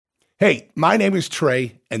Hey, my name is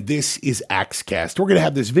Trey, and this is AxCast. We're going to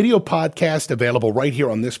have this video podcast available right here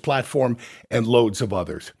on this platform and loads of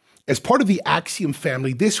others. As part of the Axiom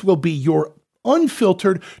family, this will be your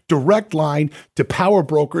unfiltered, direct line to power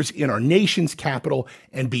brokers in our nation's capital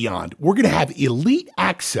and beyond. We're going to have elite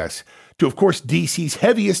access to, of course, DC's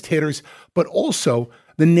heaviest hitters, but also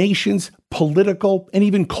the nation's political and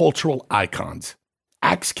even cultural icons.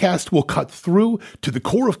 AxCast will cut through to the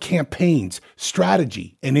core of campaigns,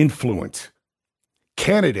 strategy, and influence.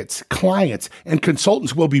 Candidates, clients, and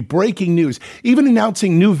consultants will be breaking news, even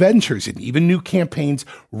announcing new ventures and even new campaigns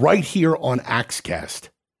right here on AxCast.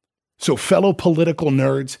 So fellow political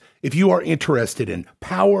nerds, if you are interested in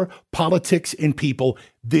power, politics, and people,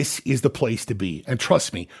 this is the place to be. And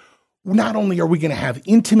trust me, not only are we going to have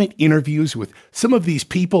intimate interviews with some of these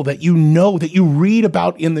people that you know, that you read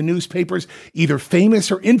about in the newspapers, either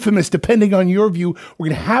famous or infamous, depending on your view, we're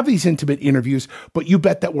going to have these intimate interviews, but you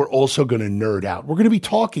bet that we're also going to nerd out. We're going to be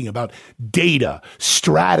talking about data,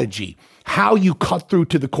 strategy, how you cut through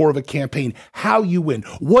to the core of a campaign, how you win,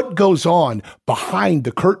 what goes on behind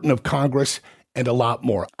the curtain of Congress, and a lot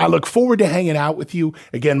more. I look forward to hanging out with you.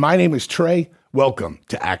 Again, my name is Trey. Welcome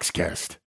to AxCast.